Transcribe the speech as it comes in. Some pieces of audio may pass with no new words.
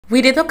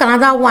We dey talk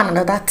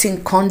another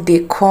thing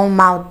they come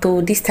out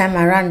though. This time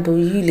around though,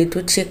 YUL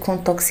EDOCHIE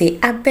come talk say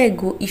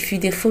abeg o, if you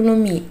dey follow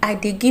me, I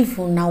dey give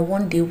una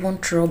one day one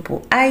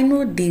trouble. I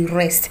know the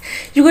rest.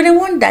 You go dey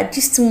wonder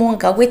gist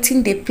monger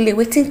wetin dey play,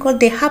 wetin come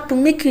dey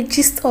happen, make you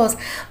gist us.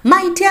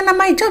 My dear, na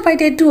my job I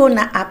dey do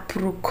na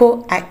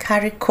aproko I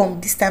carry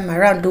come this time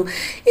around though.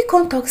 He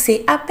come talk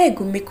say abeg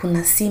o, make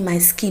una see my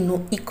skin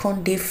o, e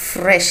come dey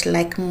fresh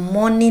like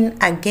morning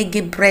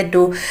agege bread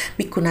o.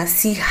 Make una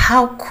see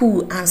how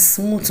cool and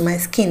smooth my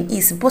skin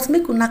is, but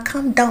make una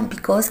calm down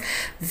because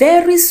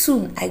very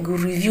soon I go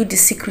reveal the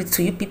secret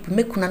to you people.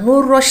 Make una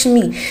no rush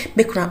me,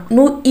 make una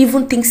no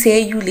even think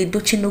say YUL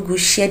EDOCHIE no go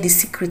share the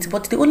secret,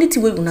 but the only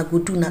thing we una go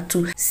do na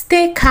to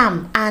stay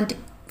calm, and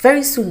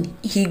very soon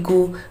he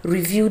go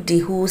reveal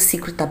the whole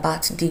secret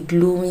about the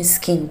glowing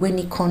skin when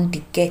he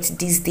can't get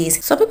these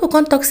days. Some people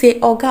can't talk say,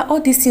 oga, all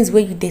these things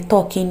where you dey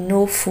talking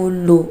no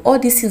follow, all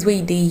these things where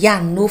you dey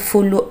yarn no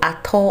follow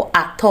at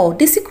all.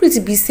 The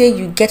secret be say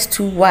you get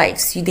 2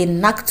 wives, you dey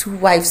knack 2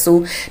 wives,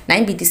 so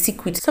now be the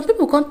secret. Some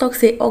people can't talk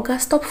say, oga,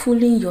 stop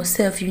fooling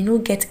yourself, you no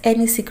get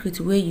any secret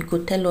where you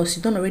go tell us,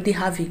 you don't already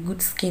have a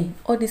good skin.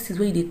 All this is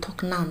where you dey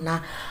talk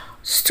now.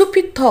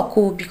 Stupid talk,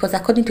 oh, because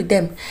according to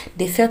them,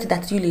 they felt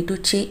that YUL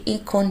EDOCHIE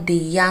incon the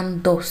yarn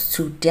dust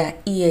to their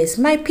ears.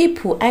 My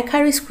people, I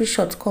carry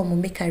screenshots come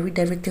make I read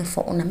everything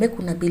for una, make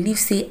una believe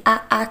say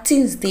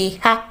things they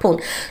happen.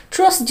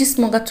 Trust gist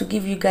monger to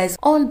give you guys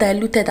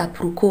undiluted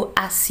aproko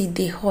as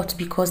they hot,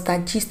 because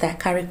that gist I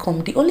carry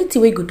come. The only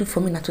thing we go do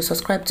for me now to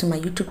subscribe to my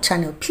YouTube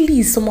channel.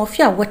 Please, some of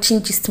you are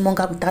watching gist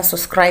monger without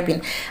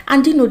subscribing,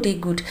 and you know they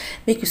good.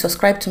 Make you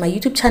subscribe to my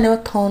YouTube channel,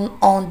 turn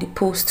on the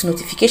post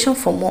notification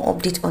for more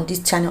updates on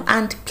this channel,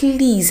 and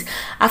please,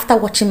 after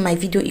watching my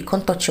video, it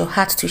can't touch your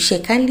heart to share.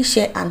 Kindly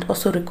share and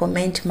also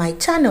recommend my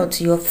channel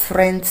to your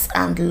friends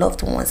and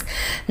loved ones.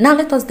 Now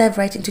let us dive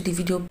right into the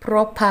video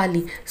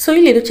properly. So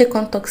YUL EDOCHIE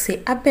come talk say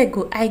abeg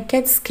o, I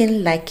get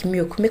skin like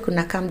milk, make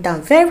una calm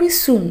down. Very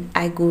soon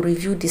I go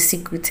reveal the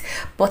secret.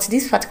 But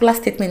this particular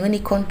statement, when he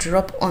can't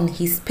drop on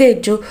his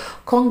page,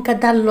 can't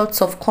gather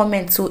lots of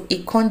comments, so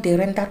it can't dey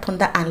render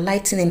thunder and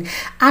lightning.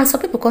 And some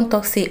people can't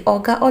talk say,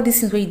 oga, all these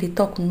things where they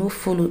talk no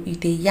follow, you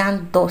dey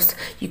yarn dust.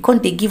 You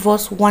can't they give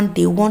us one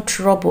day one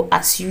trouble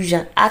as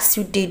usual. As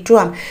you dey do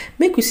am,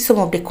 make you see some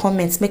of the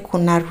comments, make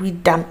una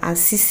read them and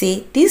see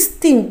say this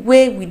thing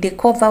where we dey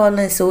call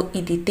violence, so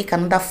it dey take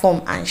another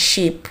form and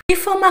shape. The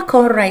former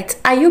call right,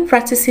 are you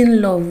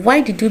practicing love?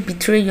 Why did you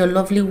betray your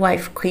lovely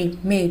wife Queen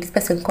May? This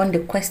person come the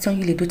question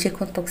YUL EDOCHIE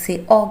come talk say,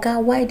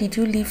 oga, why did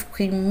you leave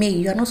Queen May?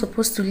 You are not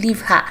supposed to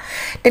leave her.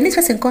 Then this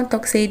person come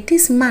talk say,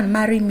 this man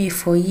married me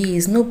for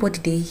years, nobody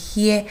dey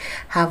hear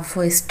her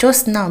voice.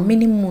 Just now,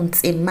 many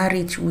months in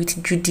marriage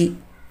with JUDY,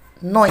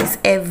 noise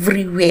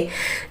everywhere.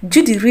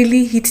 JUDY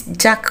really hit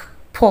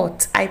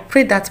jackpot. I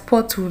pray that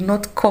pot will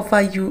not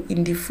cover you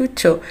in the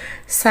future.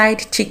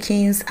 Side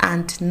chickens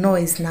and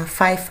noise na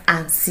 5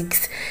 and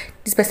 6.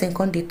 This person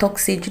come dey talk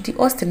say Judy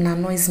Austin na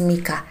noise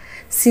maker.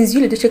 Since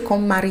YUL EDOCHIE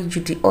come marry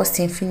Judy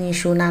Austin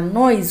finish, na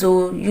noise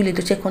YUL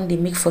EDOCHIE come dey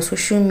make for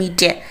social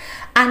media.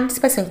 And this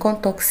person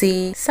come talk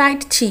say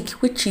side chick,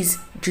 which is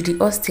Judy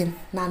Austin,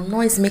 na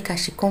noise maker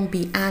she come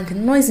be,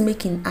 and noise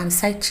making and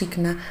side chick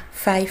na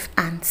 5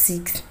 and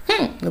 6.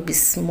 No be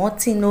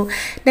smart, no.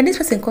 Then this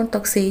person come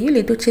talk say YUL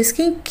EDOCHIE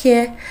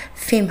skincare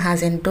fame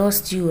has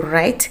endorsed you,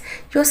 right?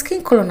 Your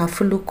skin color na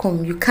follow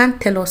come. You can't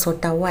tell us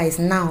otherwise.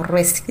 Now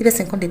rest. This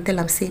person come dey tell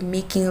am say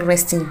making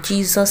rest in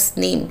Jesus'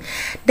 name.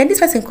 Then this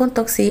person come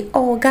talk say,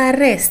 oh, God,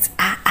 rest.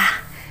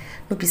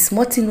 No be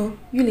smart, no.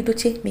 YUL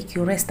EDOCHIE make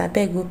you rest. I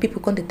beg you.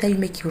 People come to tell you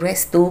make you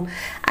rest though.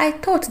 I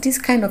thought this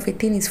kind of a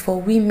thing is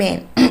for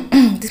women.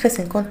 This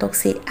person come talk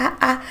say,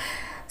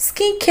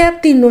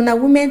 skincare thing, no, na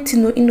women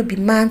thing, no, it no be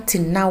man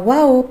thing. Now,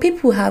 wow,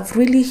 people have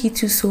really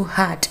hit you so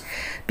hard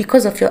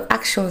because of your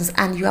actions,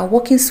 and you are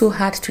working so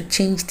hard to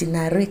change the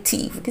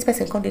narrative. This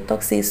person come to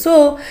talk say,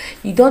 so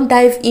you don't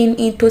dive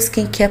into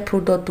skincare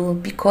product though,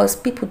 because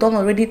people don't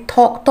already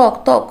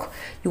talk.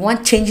 You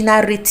want change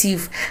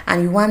narrative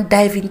and you want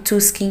dive into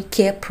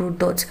skincare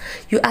product.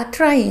 You are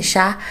trying,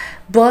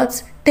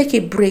 but take a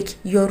break.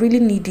 You really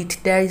need it.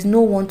 There is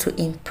no one to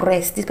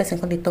impress. This person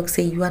come to talk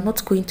say you are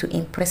not going to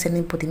impress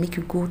anybody. Make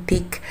you go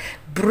take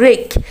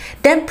break.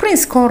 Then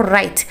Prince come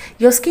right,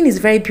 your skin is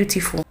very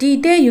beautiful. The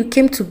day you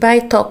came to buy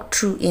talk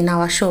through in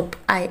our shop,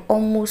 I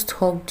almost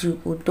hugged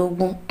you,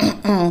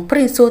 Odogun.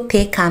 Prince, so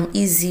take am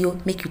easy,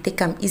 make you take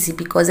am easy,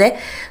 because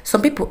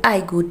some people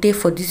I go there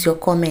for this your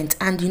comment,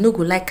 and you know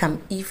go like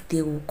am if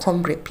they will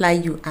come reply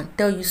you and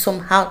tell you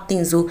somehow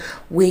things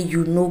where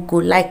you no go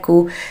like,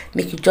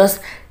 make you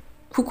just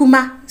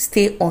Kukuma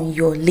stay on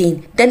your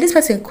lane. Then this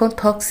person come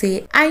talk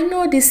say, I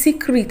know the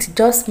secret,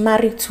 just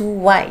marry 2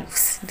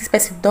 wives. This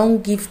person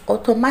don't give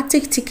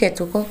automatic ticket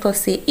to come talk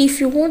say,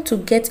 if you want to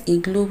get a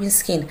glowing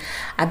skin,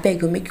 I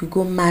beg you make you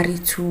go marry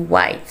 2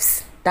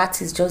 wives.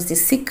 That is just the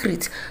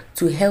secret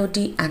to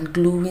healthy and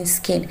glowing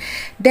skin.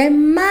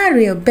 Then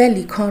marry your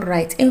belly con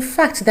right. In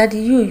fact, that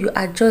you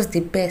are just the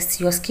best.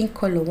 Your skin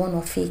color one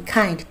of a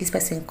kind. This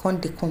person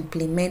con they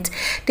compliment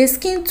the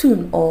skin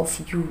tone of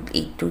YUL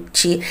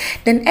EDOCHIE.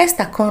 Then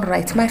Esther con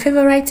right. My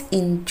favorite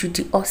in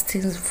Judy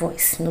Austin's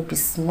voice. No be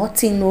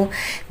smarting, no.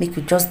 Make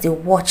you just the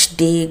watch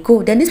they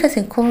go. Then this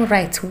person con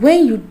right.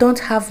 When you don't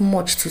have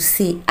much to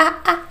say,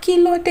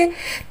 kilo de.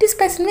 This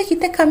person make it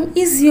take them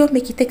easy,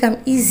 make it take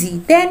them easy.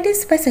 Then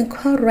this person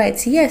con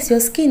right. Yes, your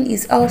skin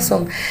is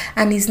awesome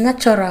and is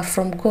natural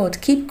from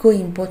God. Keep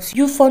going, but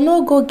you for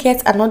no go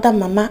get another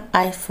mama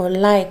I for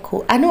like.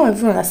 I know I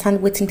even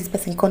understand waiting this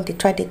person come they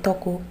try to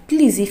talk.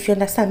 Please, if you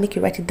understand, make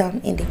you write it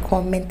down in the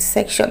comment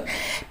section.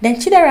 Then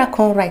Chidera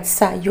con right,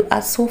 sir, you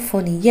are so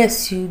funny.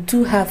 Yes, you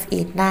do have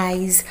a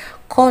nice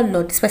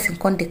color. This person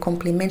can they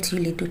compliment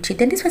YUL EDOCHIE.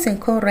 Then this person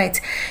can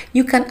write,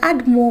 you can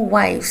add more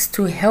wives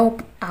to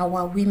help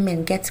our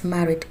women get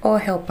married, or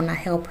help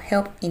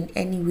in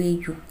any way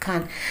you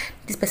can.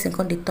 This person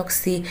can they talk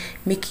say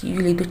make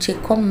YUL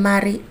EDOCHIE come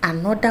marry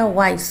another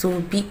wife, so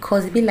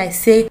because it be like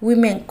say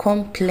women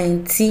come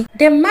plenty.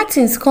 Then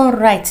Martins can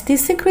write, the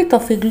secret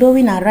of a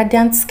glowing and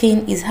radiant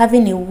skin is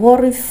having a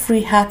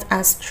worry-free heart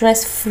and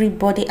stress-free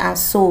body and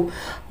soul.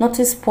 Not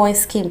to spoil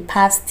skin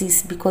past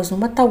this, because no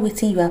matter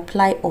what you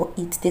apply or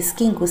eat, the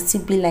skin will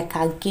still be like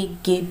a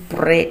gay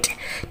bread.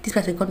 This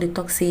person can they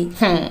talk say,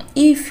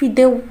 if you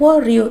dey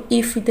worry,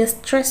 if you dey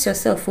stress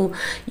yourself,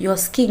 your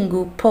skin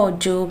go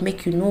purge,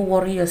 make you no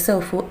worry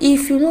yourself.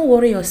 If you no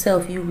worry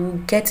yourself, you will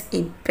get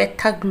a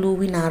better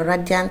glowing and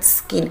radiant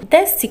skin.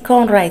 That's the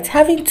right.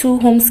 Having 2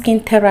 home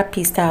skin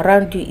therapists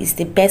around you is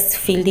the best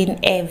feeling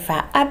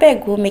ever. I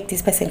beg go make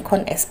this person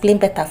can explain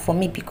better for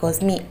me,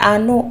 because me I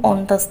no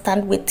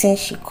understand wetin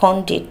she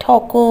can dey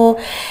talk.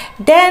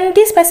 Then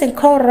this person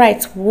can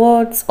write,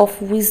 words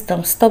of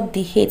wisdom, stop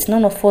the hate.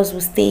 None of us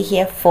will stay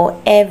here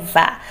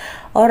forever.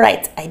 All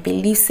right, I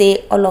believe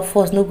say all of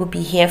us no go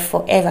be here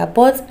forever,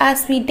 but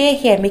as we dey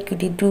here, make you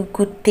dey do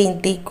good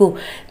thing, they go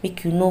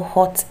make you no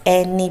hurt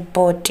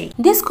anybody.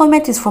 This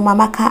comment is from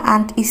Amaka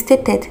and it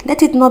stated,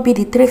 let it not be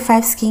the 3-5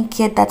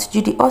 skincare that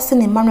Judy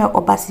Austin Emmanuel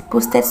Obasi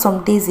posted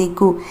some days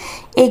ago.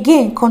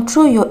 Again,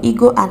 control your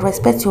ego and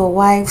respect your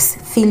wife's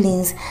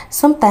feelings.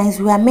 Sometimes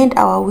we amend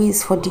our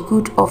ways for the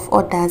good of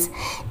others.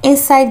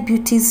 Inside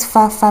beauty is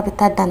far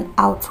better than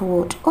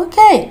outward.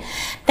 Okay,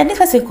 then this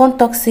person can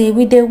talk say,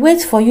 we dey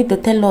wait for you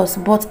to tell us,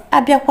 but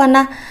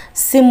Abiakwana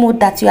Simo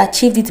that you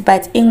achieved it by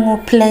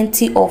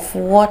plenty of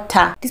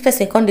water. This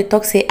person can dey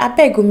talk say,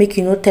 abeg go make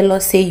you no tell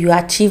us say you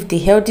achieved the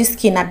healthy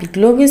skin, be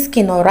glowing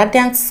skin or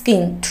radiant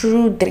skin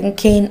through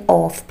drinking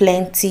of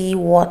plenty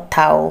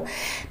water.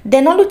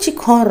 Then Oluchi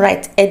can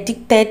write,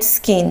 addicted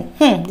skin.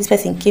 This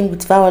person came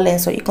with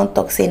violence, so you can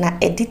talk say na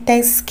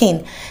addicted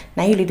skin.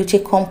 Now YUL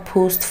EDOCHIE come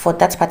post for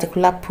that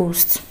particular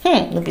post.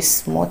 No be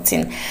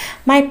smarting.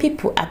 My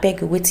people, I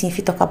beg you waiting if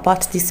you talk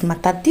about this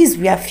matter. These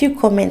were a few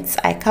comments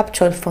I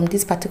captured from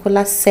this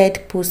particular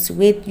said post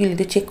where YUL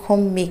EDOCHIE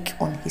come make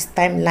on his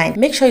timeline.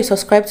 Make sure you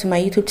subscribe to my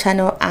YouTube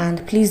channel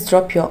and please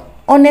drop your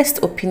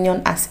honest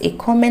opinion as a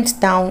comment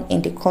down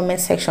in the comment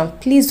section.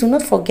 Please do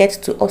not forget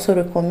to also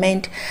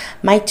recommend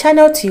my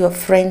channel to your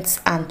friends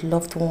and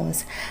loved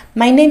ones.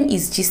 My name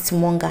is Gist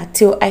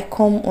Till I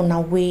come on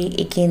our way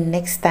again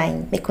next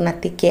time. Make una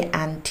take care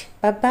and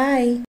bye bye.